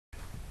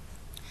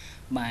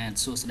បាទ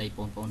សួស្តីប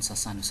ងប្អូនសិ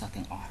ស្សនិស្សិត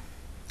ទាំងអស់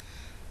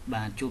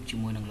បាទជួបជា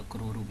មួយនឹងលោកគ្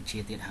រូរូបវិទ្យា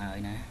ទៀតហើយ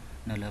ណា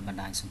នៅលើបណ្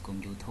ដាញសង្គម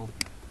YouTube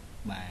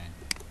បាទ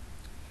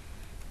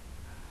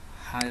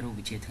ហើយរូប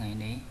វិទ្យាថ្ងៃ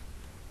នេះ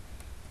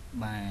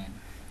បាទ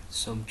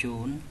សូមជូ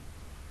ន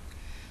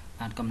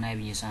បាទកំណែ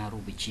វិញ្ញាសារូ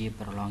បវិទ្យា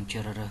ប្រឡងជ្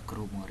រើសរើសគ្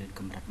រូបង្រៀន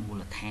កម្រិតមូ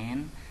លដ្ឋាន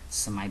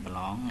សម័យប្រឡ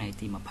ងថ្ងៃ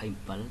ទី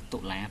27តុ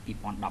លា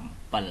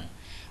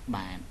2017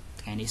បាទ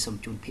ថ្ងៃនេះសូម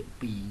ជូនភាគ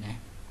2ណា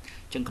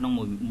ចឹងក្នុង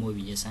មួយ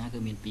វិញ្ញាសាគឺ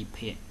មាន2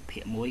ភាគភា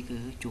គ1គឺ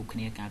ជួបគ្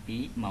នាកាលពី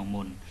ម៉ោង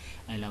មុន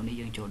ឥឡូវនេះ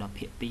យើងចូលដល់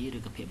ភាគ2ឬ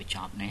ក៏ភាគបញ្ច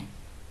ប់ណា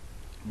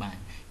បាទ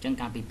ចឹង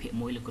កាលពីភាគ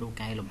1លោកគ្រូ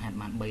កែលំហាត់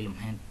បាន3លំ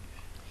ហាត់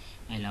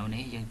ឥឡូវ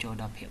នេះយើងចូល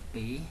ដល់ភាគ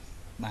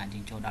2បាទយើ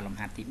ងចូលដល់លំ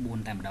ហាត់ទី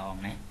4តែម្ដង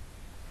ណា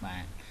បា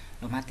ទ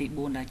លំហាត់ទី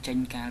4ដែលចេញ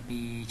កាលពី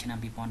ឆ្នាំ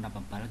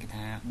2017គេ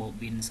ថាបូ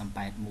ប៊ីនសំ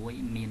ប៉ែតមួយ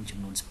មានចំ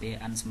នួនស្ពែ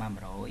n ស្មើ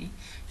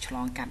100ឆ្ល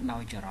ងកាត់ដោ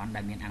យចរន្ត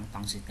ដែលមានអាំងត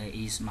ង់ស៊ីតេ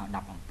e ស្មើ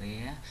10 អាំពែ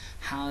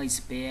ហើយ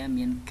ស្ពែ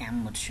មានកម្ម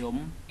មធ្យម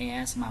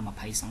air ស្មើ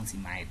20 សង់ទី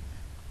ម៉ែត្រ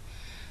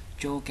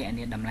ចូលគណ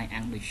នាតម្លៃ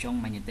អាំងដូចចុង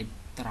ម៉ាញេទិក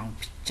ត្រង់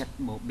ចិត្ត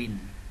បូប៊ីន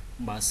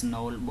បើស្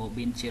នូលបូ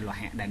ប៊ីនជាលោ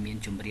ហៈដែលមាន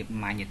ជម្រាប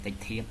ម៉ាញេទិក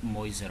ធៀប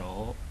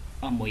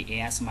1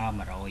 air ស្មើ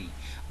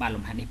100បាទ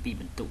លំហាត់នេះ2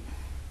បន្ទុក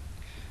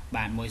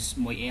បាទ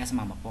1 air ស្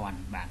មើ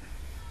1000បាទ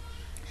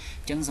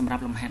ចឹងសម្រា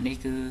ប់លំហាត់នេះ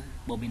គឺ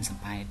បូប៊ីនសំ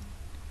ប៉ែត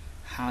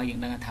ហើយយើង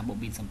ដឹងថាបូ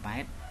ប៊ីនសំប៉ែ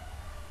ត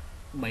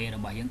3រ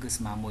បស់យើងគឺ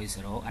ស្មើ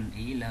10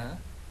 ne លើ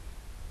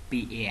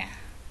2 air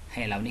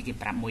ហើយឥឡូវនេះគេ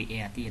ប្រាប់1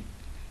 air ទៀត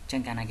ចឹ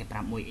ងកាលណាគេប្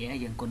រាប់1 air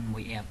យើងគុណ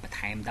1 air បន្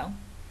ថែមទៅ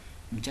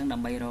អញ្ចឹងដើ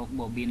ម្បីរក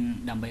បូប៊ីន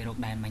ដើម្បីរក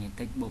ដែនម៉ាញេ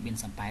ទិកបូប៊ីន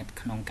សំប៉ែត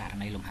ក្នុងករ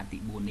ណីលំហាត់ទី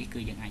4នេះគឺ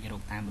យើងអាចរ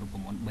កតាមរូប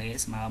មន្ត B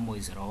ស្មើ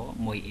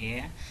10 1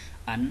 air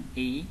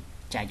ne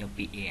ចែកយក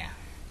2 air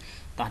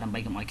តោះដើម្បី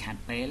កុំឲ្យខាត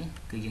ពេល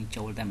គឺយើង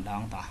ចូលតែម្ដ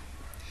ងតោះ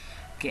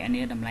គណ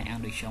នាតម្លៃអាំង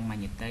ដូចចុងម៉ា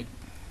ញេទិក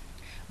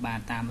បាទ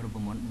តាមរូប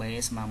មន្ត B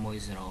ស្មើ10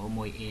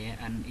 1 air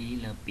ne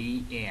លើ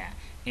2 air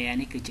air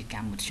នេះគឺជាក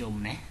ម្មមធ្យម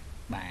ណា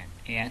បាទ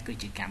air គឺ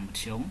ជាកម្មម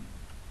ធ្យម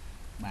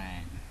បា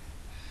ទ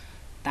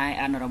តែ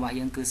n របស់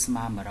យើងគឺស្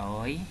មើ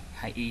100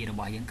ហើយ e រប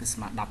ស់យើងគឺស្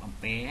មើ10 អាំ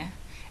ពែ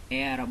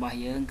air របស់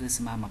យើងគឺ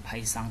ស្មើ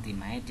20 សង់ទី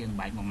ម៉ែត្រយើង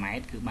បែក1ម៉ែ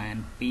ត្រគឺបាន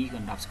2 × 10 /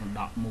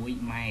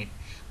 1 ម៉ែត្រ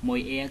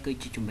1 air គឺ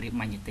ជាជម្រាប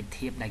ម៉ាញេទិក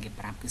ធៀបដែលគេ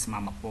ប្រាប់គឺស្មើ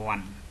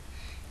1000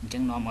អញ្ចឹ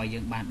ងនាំឲ្យយើ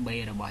ងបាន B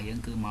របស់យើង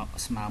គឺមក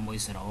ស្មើ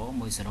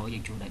10យើ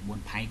ងជួសដោយ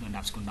4ផៃ ×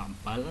 10 /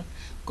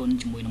 7គុណ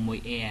ជាមួយនឹង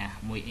1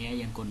 air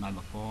យើងគុណដោយ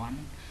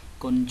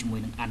1000គុណជាមួយ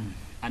នឹង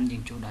n យើ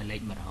ងជួសដោយលេ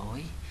ខ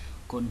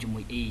100គុណជាមួ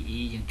យ e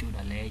យើងជួស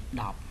ដោយលេខ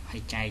10ហើ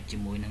យចែកជា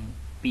មួយនឹង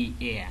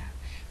2 air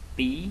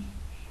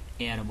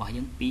 2 របស់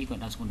យើង2 × 10 /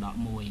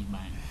 1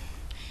បាទអ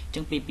ញ្ចឹ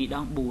ង2 ដ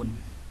ង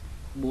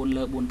4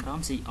លើ4ក្រោម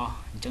ស៊ីអស់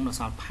អញ្ចឹងនៅ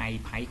សល់ផៃ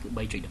គឺ 3.14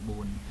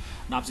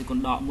 10 សេគុណ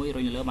ដក1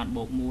រុញលើបាន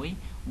បូក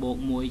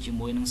1ជា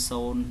មួយនឹង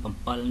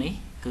0.7នេះ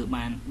គឺ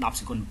បាន10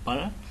 សេគុណ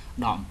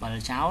7ដក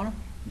7ចោល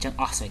អញ្ចឹង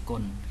អស់សេគុ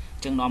ណអ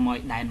ញ្ចឹងនាំឲ្យ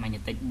ដែនម៉ាញេ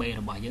ទិក B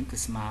របស់យើងគឺ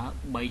ស្មើ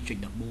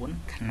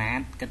 3.14 ຂະຫນា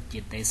តគិតជា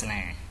តេស្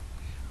លា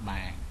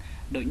បាទ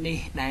ដូចនេះ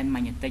ដែន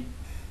ម៉ាញេទិក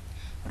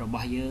រប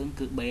ស់យើង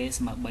គឺ B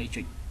ស្មើ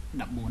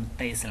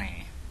 3.14 តេស្លា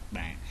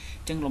បាទ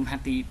អញ្ចឹងលំហា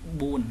ត់ទី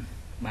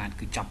4បាទ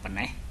គឺចប់ប៉ុណ្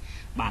ណេះ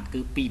បាទគឺ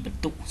2បន្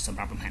ទុកសម្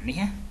រាប់លំហាត់នេះ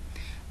ណា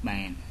បា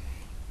ទ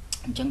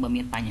អញ្ចឹងបើ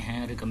មានបញ្ហា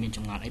ឬក៏មានច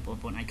ម្ងល់អីបង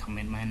ប្អូនអាច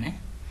comment បានណា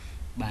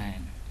បាទ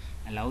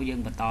ឥឡូវយើង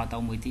បន្តទៅ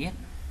មួយទៀត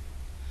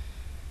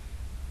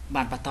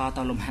បាទបន្ត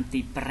ទៅលំហាត់ទី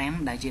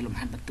5ដែលជាលំ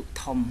ហាត់បន្ទុក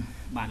ធំ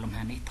បាទលំ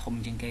ហាត់នេះធំ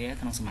ជាងគេ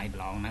ក្នុងសម័យប្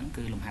រឡងហ្នឹង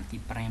គឺលំហាត់ទី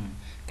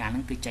5កាលហ្នឹ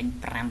ងគឺចេញ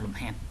5លំ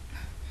ហាត់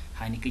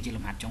ហើយនេះគឺជា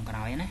លំហាត់ចុងក្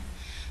រោយណា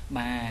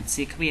បាទ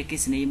សៀគ្វីអគ្គិ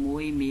សនីមួ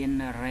យមាន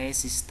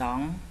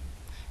resistance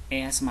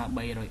air ស្មើ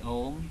300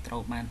 អូមត្រូ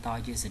វបានត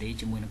ជាស៊េរី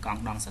ជាមួយនឹងក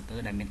ង់ដងសតើ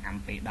ដែលមានអាំ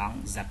ពែដង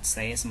ZC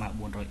ស្មើ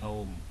400 អូ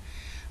ម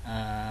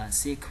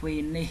សៀគ្វី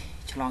នេះ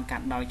ឆ្លងកា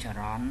ត់ដោយច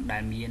រន្តដែ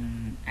លមាន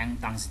អាំង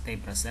តង់ស៊ីតេ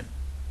ប្រសិទ្ធ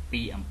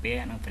2 អាំពែ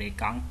និងប្រេ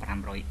កង់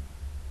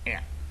500 A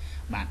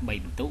បាទ3ប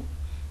ន្ទុក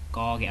ក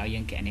គេឲ្យយើ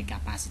ងគណនាកា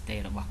ប៉ាស៊ីតេ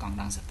របស់កង់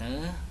ដងសតើ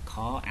ខ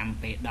អាំ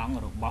ពែដង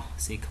របស់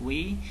សៀគ្វី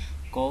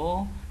ក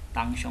ត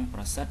ង់ចុងប្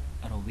រសិទ្ធ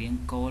រវាង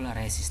គោល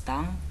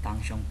resistance ត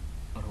ង់ចុង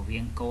រវា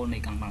ងគោលនៃ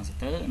កង់ដងស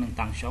តើនិង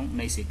តង់ចុង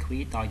នៃសៀគ្វី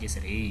តជា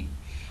ស៊េរី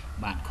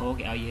បាទខ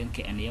គេឲ្យយើងគ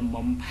ណនា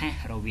មុំផាស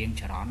រវាង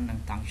ចរន្តនិង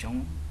តង់ចុង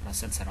ប្រ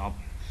សិទ្ធសរុប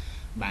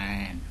បា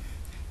ទ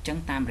អញ្ចឹង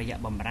តាមរយៈ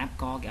បំរាប់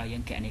ក៏គេឲ្យយើ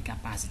ងគណនាកា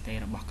ប៉ាស៊ីតេ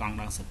របស់កង់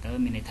ដងសតើ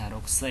មានន័យថារ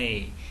ក C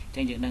អញ្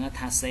ចឹងយើងដឹង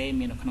ថា C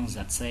មាននៅក្នុង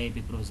ZC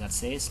ពីព្រោះ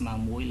ZC ស្មើ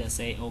1លើ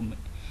C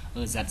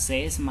ZC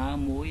ស្មើ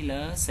1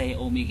លើ C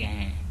អូមេហ្គា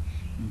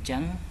អញ្ចឹ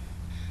ង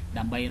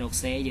ដើម្បីរក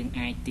C យើង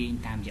អាចទាញ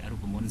តាមរយៈរូ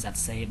បមន្ត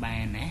ZC បា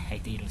នណាហើយ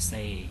ទាញរក C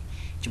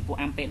ចំពោះ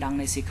អាំពែដង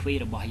នៃ CQ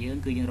របស់យើង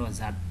គឺយើងរក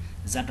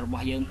Z រប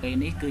ស់យើងពេល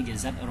នេះគឺជា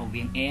Z រ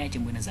វាង Air ជា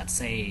មួយនឹង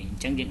ZC អ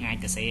ញ្ចឹងយើងអាច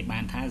ទៅសេបា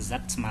នថា Z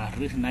ស្មើ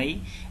រឹសនៃ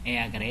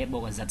Air ការ៉េបូ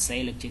ក ZC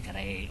លើកជាកា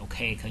រ៉េអូ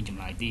ខេឃើញចម្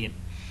លើយទៀត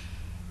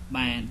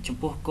បាទចំ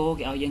ពោះគោ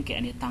គេឲ្យយើងគណ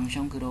នាតង់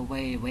ចុងគឺរ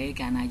វេ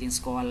កាលណាយើង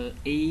ស្គាល់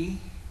E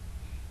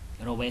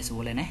រវេស្រួ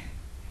លទេណា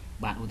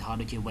បាទឧទាហរណ៍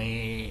ដូចជា V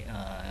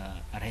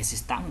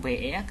resistance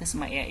VA គឺស្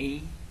មើ RE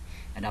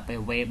ដល់ពេល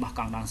V របស់ក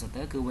ង់ដងស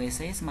តើគឺ VC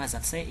ស្មើ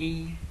ZCE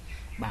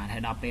បាទហើ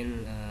យដល់ពេល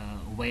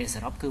V ស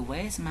រុបគឺ V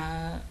ស្មើ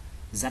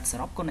giật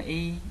srop con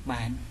y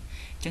bàn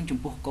chân chủng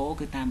buộc cố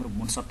cứ tam rụp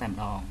muốn sọt tam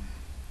đòn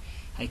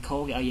hay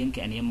khô cái ở những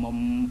kẻ niệm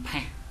mông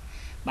pa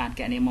bàn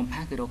kẻ niệm mông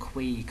pa cứ đồ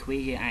khuy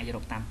cái ai cho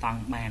độc tam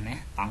tăng bàn nè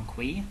tăng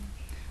khuy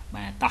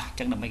mà to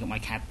chân đồng mấy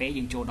khai pé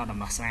dương chô đó là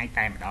mặt sai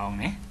tam đòn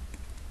nè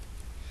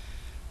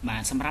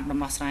mà xâmรับ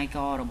mặt sai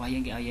co rồi bao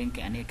nhiêu cái ở những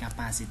kẻ niệm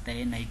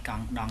capacity này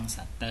còn đòn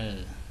sạt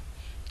tờ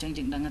chân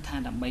chừng đang tha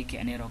đầm bay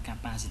kẻ niệm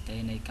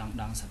capacity này còn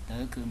đòn sạt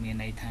tờ cứ miền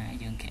này tha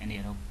những kẻ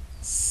niệm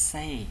C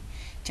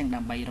chân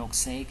đầm bay rọc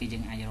C cái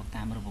dân ai rọc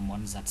tam rồi một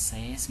giật C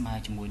mà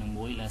cho mùi nông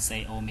muối là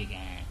C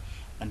omega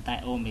bàn tay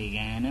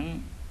omega nó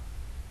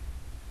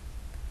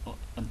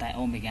bàn tay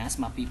omega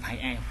mà pi phải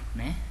F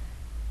nè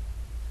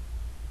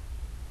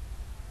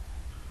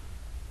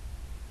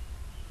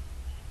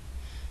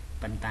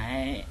bàn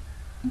tay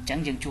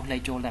trắng dân chu lây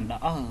chu làm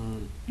đó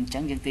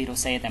trắng dân ti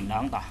C làm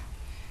đó tỏ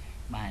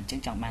bàn trắng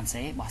chọn bàn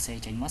C bỏ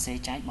C tránh mất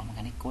C trái bỏ một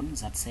cái cuốn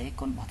giật C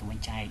cuốn bỏ thủ bên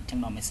trái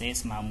trong đó mới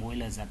C mà muối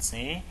là giật C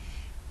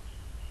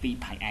pi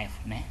phải F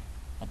nè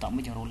và tổng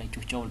mới cho rồi lấy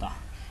chu chôn đó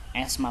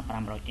S mà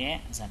 500E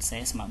giật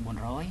C mà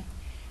 400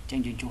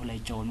 chân dương chu lấy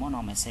chôn món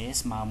nào mà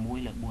C mà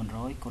muối là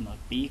 400 còn nói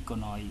pi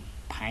còn nói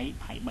phải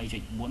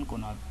 7.4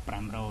 còn nói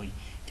 500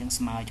 chân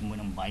mà cho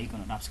 17 còn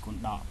nói đọc con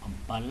đỏ phẩm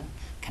pal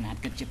khả năng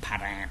kết chip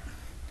parat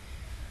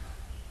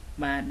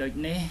và đôi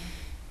này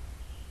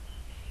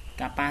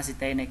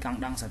capacity này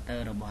còn đang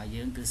starter rồi bỏ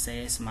dương từ C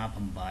mà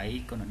phẩm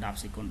 7 còn nói đọc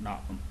con đỏ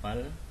phẩm pal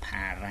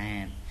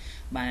parat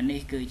bài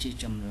này cứ chỉ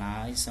chấm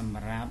lại xâm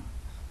ráp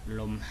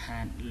lùm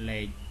hạt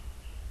lệ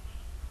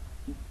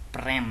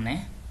prem nè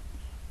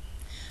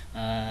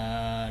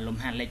lùm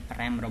hạt lệ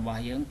prem rồi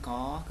bỏ dưỡng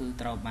có cứ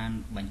trâu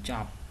bàn bánh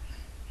chọc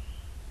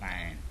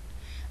và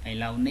ấy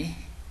lâu ní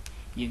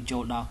dương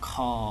chỗ đó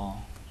kho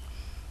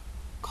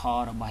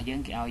rồi bỏ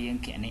dưỡng cái dương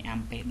kẻ này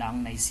ampe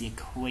đong này xì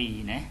khuy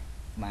nè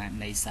mà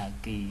này sợ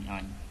kỳ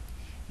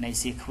này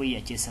xì khuy ở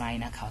chia sài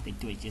nó khảo thì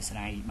tuổi chia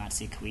sài bạn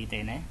xì khuy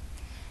thế nè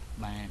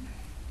và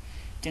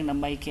chân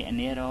đâm bay kẻ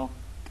nero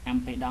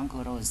ampe đong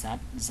của rồi giật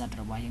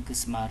rồi bao nhiêu cứ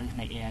smart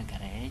này e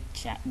cái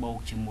chạm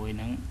bột cho mùi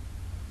nắng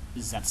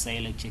giật xe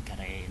lực chơi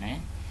cái này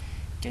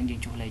chân dương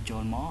chú lấy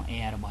trồn mó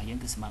e rồi bao nhiêu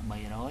cứ smart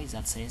 700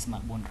 giật xe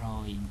smart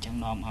 400 chân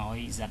nom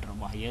oi giật rồi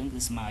bao nhiêu cứ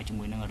smart cho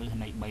mùi nắng rưỡi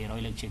này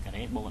 700 lực chơi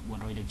cái bột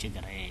 400 lực chơi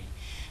cái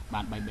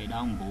bạn 77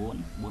 đong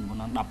 4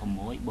 nó đập vào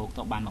mỗi bột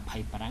tao bàn mà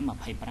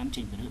phay param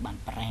trên rưỡi bàn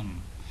prem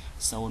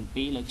sôn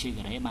pi lực chơi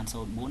cái bàn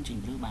sôn 4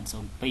 trên rưỡi bàn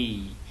sôn pi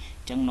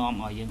chân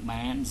nom ở dương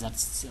bán giật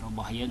rồi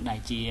bỏ dương đại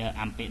chia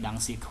ampe đăng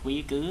xì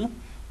quý cứ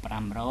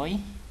 500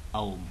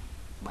 ôm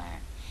và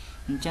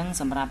chân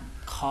xâmรับ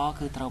khó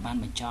cứ trâu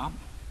bán mình chóp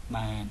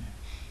bàn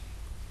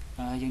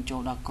dương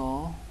châu đó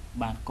cố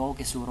bạn cố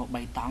cái số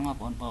bay tăng ở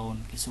bồn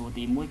cái số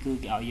tí mũi cứ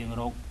cái ở dương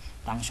rốt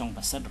tăng xong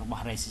và rất rồi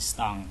bỏ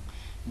resistance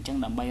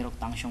chân đậm bay rốt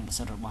tăng xong và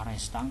rất rồi bỏ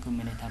resistance cứ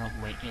mình thay rốt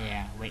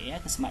VE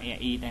cái smart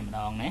EI đây mà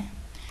đòn nè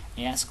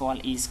E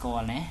score E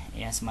score nè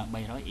E smart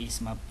 700 E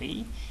smart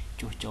pi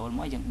chủ trốn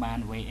mỗi dân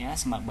bàn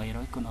VS mà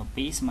 700 con ở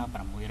pi mà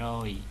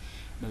 500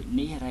 đội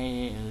ní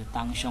re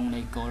tăng xong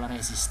này cô là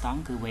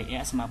resistance cứ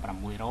VS mà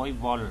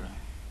 500V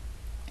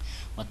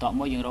và tọa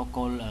mỗi dân rô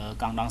cô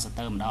càng đong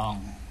starter mà đòn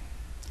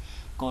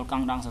cô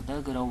càng đong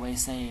starter cứ đâu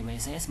VC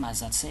mà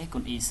giật C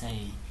con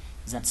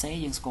giật C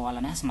dân score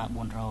là nè mà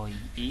 400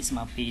 E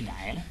mà pi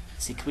đại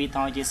sĩ quy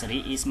to chia sẻ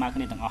E mà cái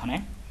này tầng ọ nè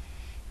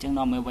chân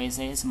đó mới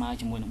VC mà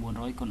cho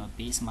 400 con ở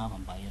pi mà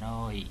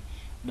 700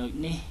 đội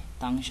ní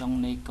tăng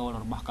xong này cô là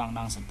bác con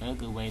đang sẵn tới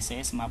cứ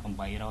VCS mà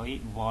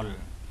 700V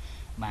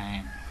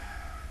mà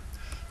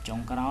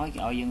trong cái đó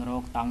cái ở dân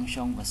rô tăng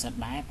xong và set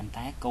đáy bàn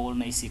tay cô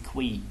này xì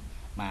khuy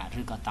mà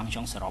rư có tăng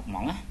xong srop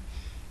mỏng á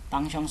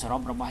tăng xong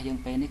srop rồi bao dân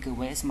p này cứ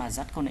VS mà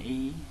dắt con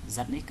này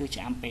dắt này cứ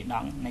chạm p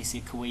đắng này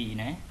xì khuy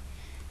nè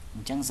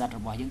chẳng dắt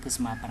rồi bao dân cứ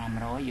mà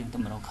 500 dân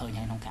tụi mình khơi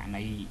hay không cả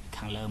này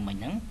khang lơ mình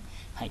nắng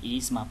hay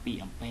ý mà pi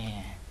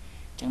ampere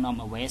chẳng nó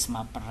mà VS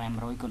mà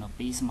 500 con ở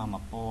pi mà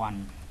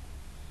 1000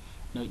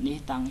 đội ní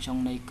tăng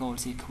trong đây cô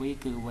sẽ quý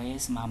cứ với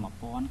mà một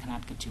con khả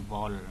năng cái chữ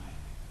vol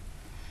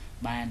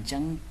bàn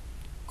chân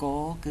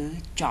cố cứ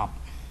chọc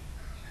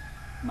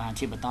bàn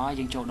chỉ bảo to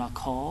dân chỗ đó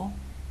khố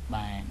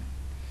bàn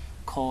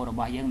khô rồi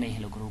bao nhiêu này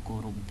là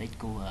cô rung tích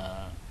của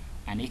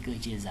anh ấy cứ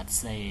chỉ giật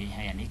C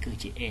hay anh ấy cứ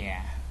chỉ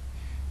E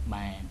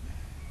bàn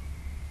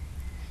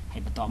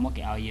hay bảo to một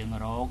cái ao dương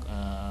rốt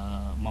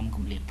mong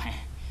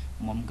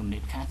cùng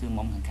liệt khác cứ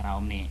mong thằng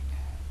cầu nè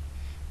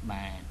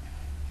bàn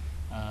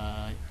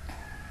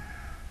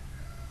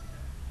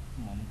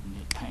mong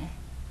liệt thế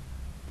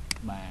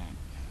và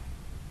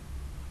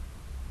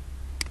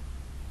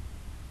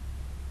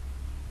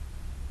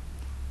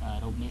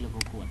rụt này là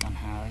của toàn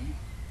hơi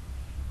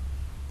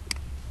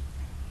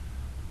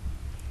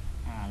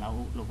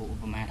lâu logo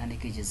Upamaท่านนี่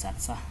คือจะจัด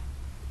ซะ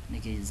นี่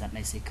คือจัดใน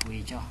ซีคุย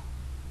จ้ะ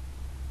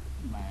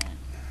và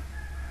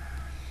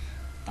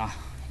ต่อ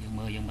ยัง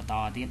มือยังมาต่อ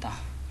ที่ต่อ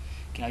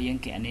เกี่ยวยัง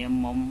แกะเนี่ย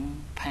ม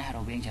แพ้เร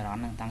าเวียงจะร้อน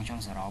ตั้งช่อ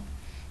งสรบ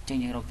chân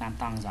những rốt tam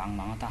tăng dòng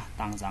nó ta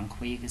tăng dòng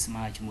khuy cái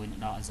smart cho mùi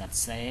đỏ giật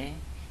xế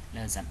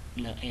lơ giật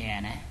lơ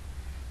e nè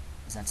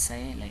giật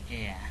xế lơ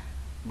e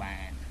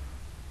bàn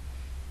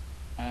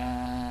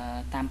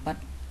តាមពិត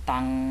ត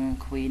ង់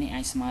ខ្វីនេះ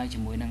អាចស្មើជា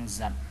មួយនឹង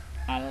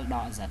ZL ដ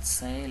ក ZC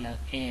លើ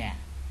air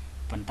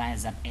ប៉ុន្តែ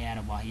ZL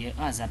របស់យើង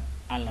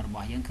ZL រប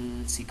ស់យើងគឺ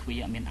CQ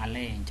អត់មាន L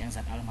ទេអញ្ចឹង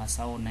ZL មក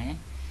0ណា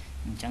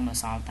អញ្ចឹងនៅ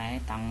សល់តែ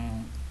ត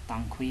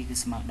ង់ខ្វីគឺ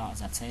ស្មើដក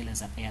ZC លើ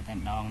ZL តែ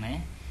ម្ដងណា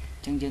អ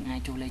ញ្ចឹងយើងអាច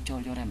ចុះលេខចូល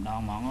យកតែម្ដង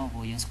ហ្មងព្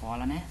រោះយើងស្គាល់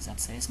ហើយណា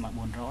ZC ស្មើ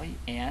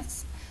400 air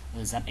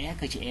ZL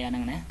គឺជា air ហ្នឹ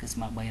ងណាគឺស្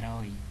មើ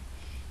300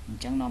អ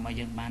ញ្ចឹងនាំឲ្យ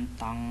យើងបាន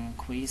តង់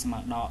ខ្វីស្មើ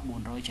ដក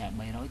400ចែក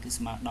300គឺ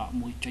ស្មើដក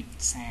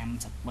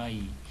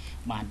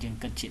 1.33 បាទយើង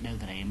គិតជាដឺ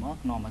ការ៉េមក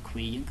នាំឲ្យខ្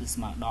វីយើងគឺស្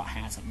មើដក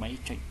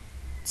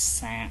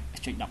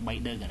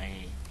 53.13 ដឺការ៉េ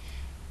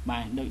បា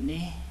ទដូច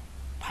នេះ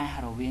ផាស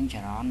រវាងច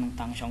រន្តនិង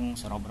តង់ចុង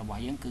សរុបរប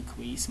ស់យើងគឺខ្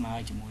វីស្មើ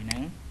ជាមួយនឹ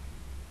ង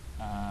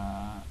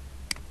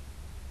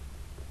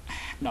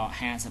ដក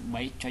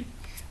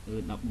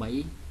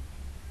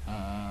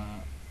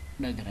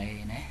 53.13 ដឺការ៉េ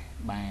ណា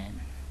បាទ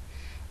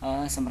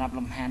សម្រាប់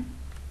លំហាត់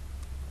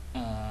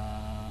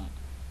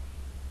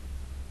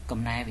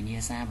កំណែវិញ្ញា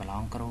សាប្រឡ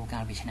ងគ្រូកា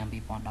លពីឆ្នាំ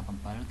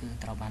 2017 គឺ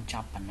ត្រូវបានច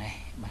ប់ប៉ុណ្ណេះ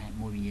បាទ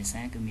មួយវិញ្ញា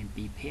សាគឺមាន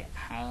2ភាគ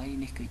ហើយ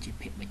នេះគឺជា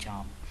ភាគបញ្ច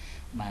ប់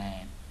បា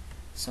ទ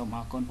សូមអ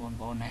រគុណបង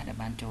ប្អូនណាស់ដែល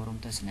បានចូលរួម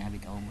ទស្សនាវី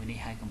ដេអូមួយនេះ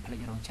ហើយកុំភ្លេច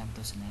រងចាំទ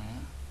ស្សនា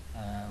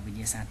វិញ្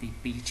ញាសាទី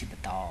2ជាប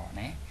ន្ត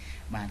ណា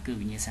បាទគឺ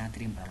វិញ្ញាសា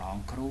ត្រៀមប្រឡង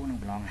គ្រូនិង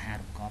ប្រឡងអាហា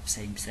រូបករណ៍ផ្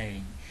សេង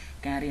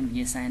ការរៀនវិញ្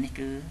ញាសានេះ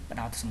គឺផ្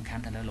ដោតសំខា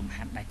ន់ទៅលើលំ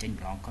ហាត់ដែលចេញ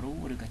ប្រឡងគ្រូ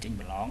ឬក៏ចេញ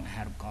ប្រឡងអា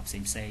ហារូបករណ៍ផ្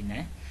សេងណា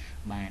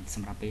បាទស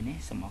ម្រាប់ពេលនេះ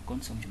សូមអរគុណ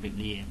សូមជម្រាប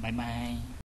លាបាយបាយ